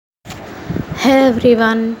హే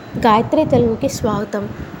everyone, Gayatri తెలుగుకి స్వాగతం.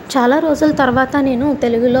 చాలా రోజుల తర్వాత నేను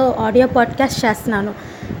తెలుగులో ఆడియో పాడ్కాస్ట్ చేస్తున్నాను.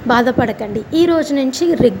 బాధపడకండి. ఈ రోజు నుంచి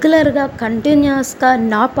రెగ్యులర్గా కంటిన్యూస్గా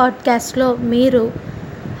నా పాడ్కాస్ట్లో మీరు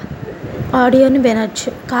ఆడియోని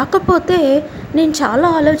వినొచ్చు. కాకపోతే నేను చాలా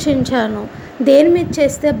ఆలోచించాను దేని మీద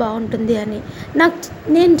చేస్తే బాగుంటుంది అని.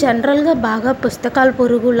 నేను జనరల్గా బాగా పుస్తకాల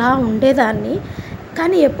పురుగులా ఉండేదాన్ని,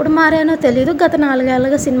 కానీ ఎప్పుడు మారానో తెలీదు. గత 4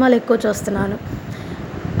 ఏళ్ళుగా సినిమాలు ఎక్కువ చూస్తున్నాను.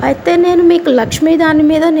 అయితే నేను మీకు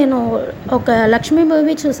నేను ఒక లక్ష్మీ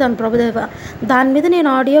మూవీ చూశాను, ప్రభుదేవ. దాని మీద నేను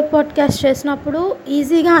ఆడియో పాడ్కాస్ట్ చేసినప్పుడు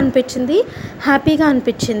ఈజీగా అనిపించింది, హ్యాపీగా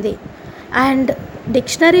అనిపించింది. అండ్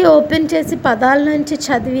డిక్షనరీ ఓపెన్ చేసి పదాల నుంచి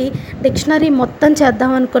చదివి డిక్షనరీ మొత్తం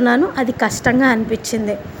చేద్దాం అనుకున్నాను. అది కష్టంగా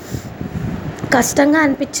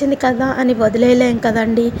అనిపించింది కదా అని వదిలేయలేం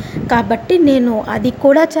కదండి. కాబట్టి నేను అది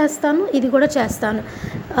కూడా చేస్తాను, ఇది కూడా చేస్తాను.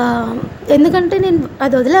 ఎందుకంటే నేను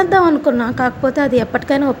అది వదిలేద్దాం అనుకున్నా, కాకపోతే అది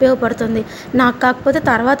ఎప్పటికైనా ఉపయోగపడుతుంది. నాకు కాకపోతే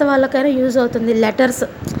తర్వాత వాళ్ళకైనా యూజ్ అవుతుంది. లెటర్స్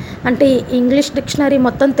అంటే ఇంగ్లీష్ డిక్షనరీ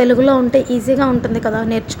మొత్తం తెలుగులో ఉంటే ఈజీగా ఉంటుంది కదా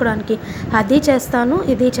నేర్చుకోవడానికి. అది చేస్తాను,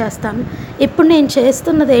 ఇది చేస్తాను. ఇప్పుడు నేను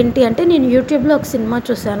చేస్తున్నది ఏంటి అంటే, నేను యూట్యూబ్లో ఒక సినిమా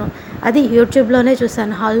చూశాను. అది యూట్యూబ్లోనే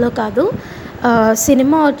చూశాను, హాల్లో కాదు.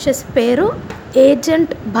 సినిమా వచ్చేసి పేరు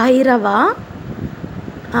agent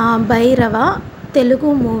Bhairava. Telugu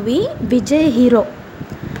movie. Vijay hero.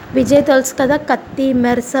 Vijay తెలుసు కదా, కత్తి,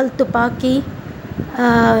 మెర్సల్, తుపాకీ,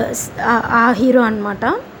 ఆ హీరో అనమాట.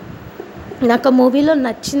 నాకు ఆ మూవీలో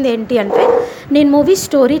నచ్చింది ఏంటి అంటే, నేను మూవీ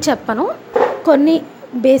స్టోరీ చెప్పను, కొన్ని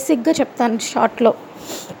బేసిక్గా చెప్తాను షార్ట్లో.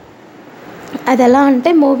 అది ఎలా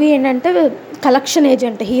అంటే, మూవీ ఏంటంటే collection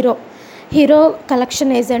agent hero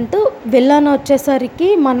collection agent. Villain వచ్చేసరికి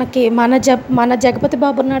మన జగపతి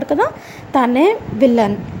బాబు ఉన్నాడు కదా, తనే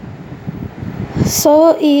విలన్. సో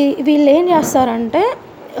వీళ్ళు ఏం చేస్తారంటే,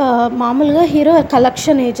 మామూలుగా హీరో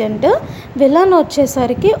కలెక్షన్ ఏజెంట్, విలన్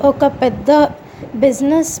వచ్చేసరికి ఒక పెద్ద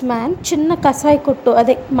బిజినెస్ మ్యాన్. చిన్న కసాయి కొట్టు,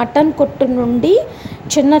 అదే మటన్ కొట్టు నుండి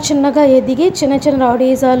చిన్నగా ఎదిగి చిన్న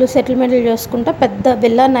రౌడీజాలు సెటిల్మెంట్లు చేసుకుంటా పెద్ద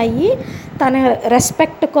విలన్ అయ్యి, తన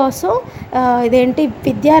రెస్పెక్ట్ కోసం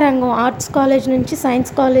విద్యారంగం, ఆర్ట్స్ కాలేజ్ నుంచి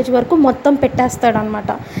సైన్స్ కాలేజ్ వరకు మొత్తం పెట్టేస్తాడు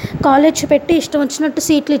అనమాట. కాలేజ్ పెట్టి ఇష్టం వచ్చినట్టు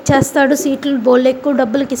సీట్లు ఇచ్చేస్తాడు. సీట్లు బోళ్ళు ఎక్కువ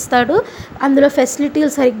డబ్బులకి ఇస్తాడు. అందులో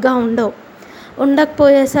ఫెసిలిటీలు సరిగ్గా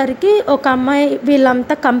ఉండకపోయేసరికి ఒక అమ్మాయి,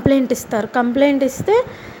 వీళ్ళంతా కంప్లైంట్ ఇస్తే,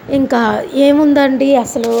 ఇంకా ఏముందండి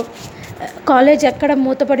అసలు కాలేజ్ ఎక్కడ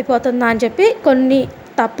మూతపడిపోతుందా అని చెప్పి కొన్ని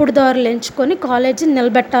తప్పుడు దారులు ఎంచుకొని కాలేజీని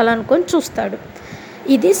నిలబెట్టాలనుకొని చూస్తాడు.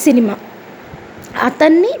 ఇది సినిమా.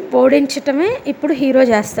 అతన్ని ఓడించటమే ఇప్పుడు హీరో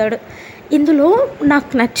చేస్తాడు. ఇందులో నాకు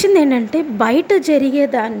నచ్చింది ఏంటంటే, బయట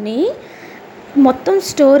జరిగేదాన్ని మొత్తం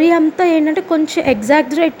స్టోరీ అంతా ఏంటంటే కొంచెం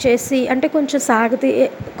ఎగ్జాగ్జరేట్ చేసి, అంటే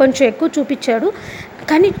కొంచెం ఎక్కువ చూపించాడు.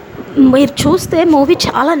 కానీ మీరు చూస్తే మూవీ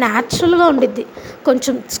చాలా న్యాచురల్గా ఉండిద్ది.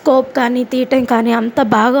 కొంచెం స్కోప్ కానీ తీయటం కానీ అంత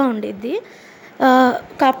బాగా ఉండిద్ది.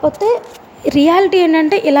 కాకపోతే రియాలిటీ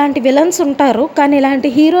ఏంటంటే, ఇలాంటి విలన్స్ ఉంటారు, కానీ ఇలాంటి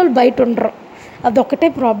హీరోలు బయట ఉండరు. అదొకటే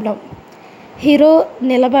ప్రాబ్లం. హీరో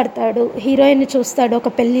నిలబడతాడు, హీరోయిన్ని చూస్తాడు ఒక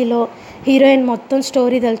పెళ్ళిలో. హీరోయిన్ మొత్తం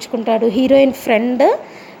స్టోరీ తలుచుకుంటాడు. హీరోయిన్ ఫ్రెండ్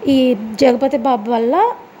ఈ జగపతి బాబు వల్ల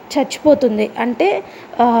చచ్చిపోతుంది. అంటే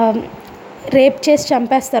రేప్ చేసి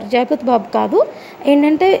చంపేస్తారు. జగపతి బాబు కాదు,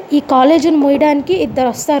 ఏంటంటే ఈ కాలేజీని మూయడానికి ఇద్దరు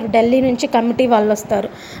వస్తారు, ఢిల్లీ నుంచి కమిటీ వాళ్ళు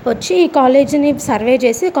వచ్చి ఈ కాలేజీని సర్వే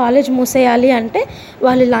చేసి కాలేజ్ మూసేయాలి అంటే,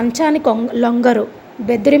 వాళ్ళు లంచానికి లొంగరు,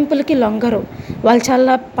 బెదిరింపులకి లొంగరు. వాళ్ళు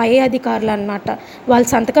చాలా పై అధికారులు అన్నమాట. వాళ్ళు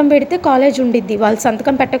సంతకం పెడితే కాలేజ్ ఉండిద్ది, వాళ్ళు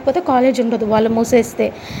సంతకం పెట్టకపోతే కాలేజ్ ఉండదు. వాళ్ళు మూసేస్తే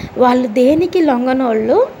వాళ్ళు దేనికి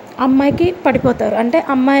లొంగనోళ్ళు అమ్మాయికి పడిపోతారు. అంటే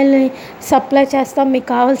అమ్మాయిల్ని సప్లై చేస్తాం, మీకు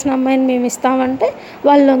కావాల్సిన అమ్మాయిని మేము ఇస్తామంటే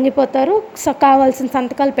వాళ్ళు లొంగిపోతారు, కావాల్సిన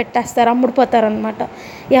సంతకాలు పెట్టేస్తారు, అమ్ముడిపోతారు అనమాట.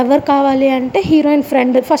 ఎవరు కావాలి అంటే హీరోయిన్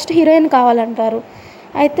ఫ్రెండ్. ఫస్ట్ హీరోయిన్ కావాలంటారు.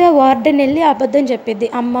 అయితే వార్డెన్ వెళ్ళి అబద్ధం చెప్పిద్ది,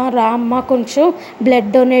 అమ్మ కొంచెం బ్లడ్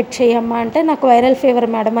డొనేట్ చేయమ్మా అంటే, నాకు వైరల్ ఫీవర్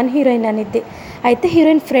మేడం అని హీరోయిన్ అనిద్ది. అయితే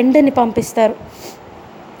హీరోయిన్ ఫ్రెండ్ని పంపిస్తారు.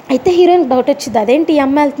 అయితే హీరోయిన్ డౌట్ వచ్చింది, అదేంటి ఈ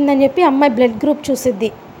అమ్మాయి వెళ్తుందని చెప్పి అమ్మాయి బ్లడ్ గ్రూప్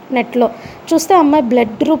చూసిద్ది. నెట్లో చూస్తే అమ్మాయి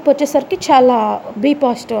బ్లడ్ గ్రూప్ వచ్చేసరికి చాలా బి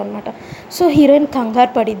పాజిటివ్ అనమాట. సో హీరోయిన్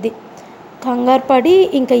కంగారు పడి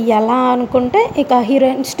ఇంకా ఎలా అనుకుంటే, ఇక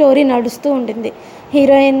హీరోయిన్ స్టోరీ నడుస్తూ ఉంటుంది.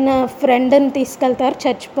 హీరోయిన్ ఫ్రెండ్ని తీసుకెళ్తారు,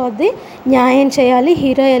 చచ్చిపోద్ది, న్యాయం చేయాలి,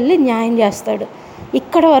 హీరో వెళ్ళి న్యాయం చేస్తాడు.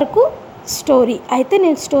 ఇక్కడ వరకు స్టోరీ. అయితే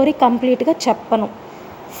నేను స్టోరీ కంప్లీట్గా చెప్పను,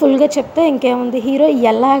 ఫుల్గా చెప్తే ఇంకేముంది, హీరో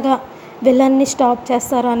ఎలాగా విలన్ని స్టాప్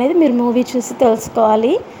చేస్తారో అనేది మీరు మూవీ చూసి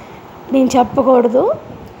తెలుసుకోవాలి. నేను చెప్పకూడదు.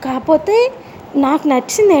 కాకపోతే నాకు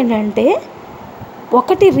నచ్చింది ఏంటంటే,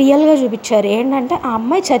 ఒకటి రియల్గా చూపించారు. ఏంటంటే ఆ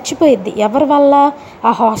అమ్మాయి చచ్చిపోయిద్ది. ఎవరి వల్ల?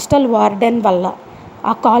 ఆ హాస్టల్ వార్డెన్ వల్ల,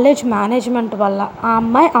 ఆ కాలేజ్ మేనేజ్మెంట్ వల్ల. ఆ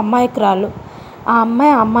అమ్మాయి అమాయకురాలు. ఆ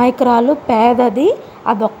అమ్మాయి అమాయకురాలు, పేదది,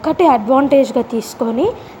 అదొక్కటి అడ్వాంటేజ్గా తీసుకొని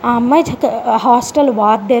ఆ అమ్మాయి హాస్టల్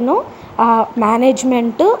వార్డెను, ఆ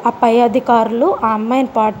మేనేజ్మెంటు, ఆ పై అధికారులు ఆ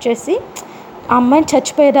అమ్మాయిని పాడు చేసి ఆ అమ్మాయిని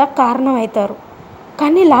చచ్చిపోయేదాకా కారణం అవుతారు.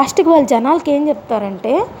 కానీ లాస్ట్కి వాళ్ళు జనాలకి ఏం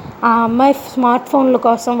చెప్తారంటే ఆ అమ్మాయి స్మార్ట్ ఫోన్ల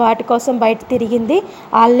కోసం వాటి కోసం బయట తిరిగింది,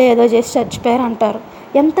 వాళ్ళే ఏదో చేసి చచ్చిపోయారు అంటారు.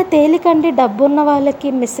 ఎంత తేలికండి డబ్బున్న వాళ్ళకి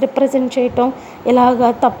మిస్రిప్రజెంట్ చేయటం,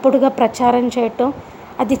 ఇలాగ తప్పుడుగా ప్రచారం చేయటం.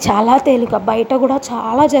 అది చాలా తేలిక. బయట కూడా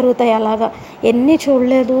చాలా జరుగుతాయి అలాగా. ఎన్ని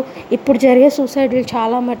చూడలేదు. ఇప్పుడు జరిగే సూసైడ్లు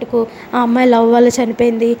చాలా మటుకు ఆ అమ్మాయి లవ్ వల్ల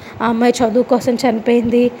చనిపోయింది, ఆ అమ్మాయి చదువు కోసం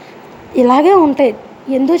చనిపోయింది, ఇలాగే ఉంటాయి.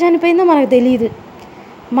 ఎందుకు చనిపోయిందో మనకు తెలియదు.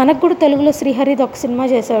 మనకు కూడా తెలుగులో శ్రీహరిది ఒక సినిమా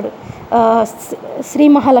చేశాడు, శ్రీ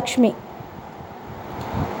మహాలక్ష్మి.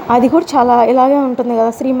 అది కూడా చాలా ఇలాగే ఉంటుంది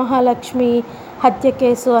కదా, శ్రీ మహాలక్ష్మి హత్య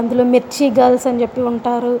కేసు. అందులో మిర్చి గర్ల్స్ అని చెప్పి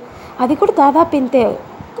ఉంటారు. అది కూడా దాదాపు ఇంతే.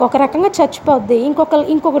 ఒక రకంగా చచ్చిపోద్ది,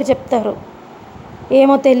 ఇంకొకరు చెప్తారు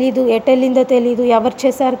ఏమో తెలీదు, ఎటెళ్ళిందో తెలీదు, ఎవరు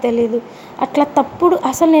చేశారో తెలీదు. అట్లా తప్పుడు.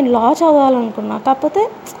 అసలు నేను లా చదవాలనుకున్నా, కాకపోతే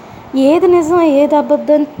ఏది నిజం ఏది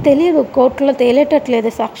అబద్ధం తెలియదు, కోర్టులో తేలేటట్లేదు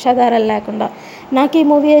సాక్ష్యాధారాలు లేకుండా. నాకు ఈ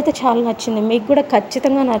మూవీ అయితే చాలా నచ్చింది. మీకు కూడా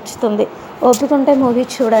ఖచ్చితంగా నచ్చుతుంది. ఓపిక ఉంటే మూవీ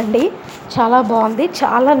చూడండి, చాలా బాగుంది,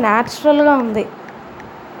 చాలా న్యాచురల్గా ఉంది.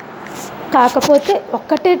 కాకపోతే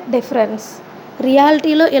ఒక్కటే డిఫరెన్స్,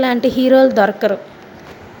 రియాలిటీలో ఇలాంటి హీరోలు దొరకరు.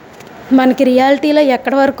 మనకి రియాలిటీలో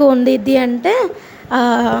ఎక్కడి వరకు ఉండిద్ది అంటే ఆ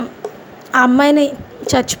అమ్మాయిని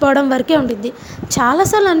చచ్చిపోవడం వరకే ఉండిద్ది.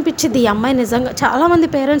 చాలాసార్లు అనిపించింది ఈ అమ్మాయి నిజంగా, చాలామంది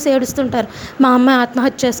పేరెంట్స్ ఏడుస్తుంటారు మా అమ్మాయి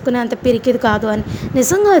ఆత్మహత్య చేసుకునే అంత పిరికిది కాదు అని.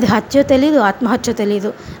 నిజంగా అది హత్య తెలీదు, ఆత్మహత్య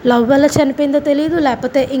తెలీదు, లవ్ వల్ల చనిపోయిందో తెలీదు,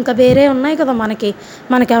 లేకపోతే ఇంకా వేరే ఉన్నాయి కదా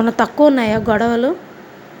మనకేమైనా తక్కువ ఉన్నాయా గొడవలు,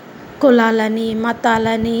 కులాలని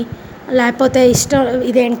మతాలని, లేకపోతే ఇష్టం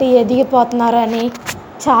ఇదేంటి ఎదిగిపోతున్నారని,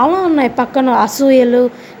 చాలా ఉన్నాయి పక్కన అసూయలు,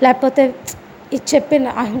 లేకపోతే ఇది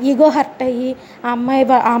చెప్పిన ఈగో హర్ట్ అయ్యి ఆ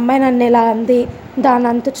అమ్మాయి నన్ను ఇలా అంది, దాని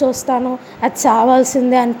అంతు చూస్తాను, అది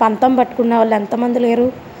చావాల్సిందే అని పంతం పట్టుకునే వాళ్ళు ఎంతమంది లేరు.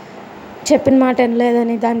 చెప్పిన మాట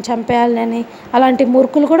వినలేదని దాన్ని చంపేయాలని, అలాంటి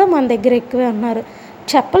మూర్ఖులు కూడా మన దగ్గర ఎక్కువే ఉన్నారు.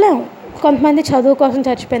 చెప్పలేము. కొంతమంది చదువు కోసం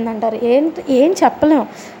చచ్చిపోయిందంటారు. ఏం చెప్పలేము.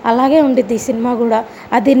 అలాగే ఉండిద్ది ఈ సినిమా కూడా.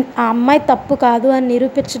 అది ఆ అమ్మాయి తప్పు కాదు అని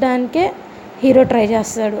నిరూపించడానికే హీరో ట్రై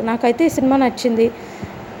చేస్తాడు. నాకైతే ఈ సినిమా నచ్చింది,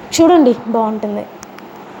 చూడండి బాగుంటుంది.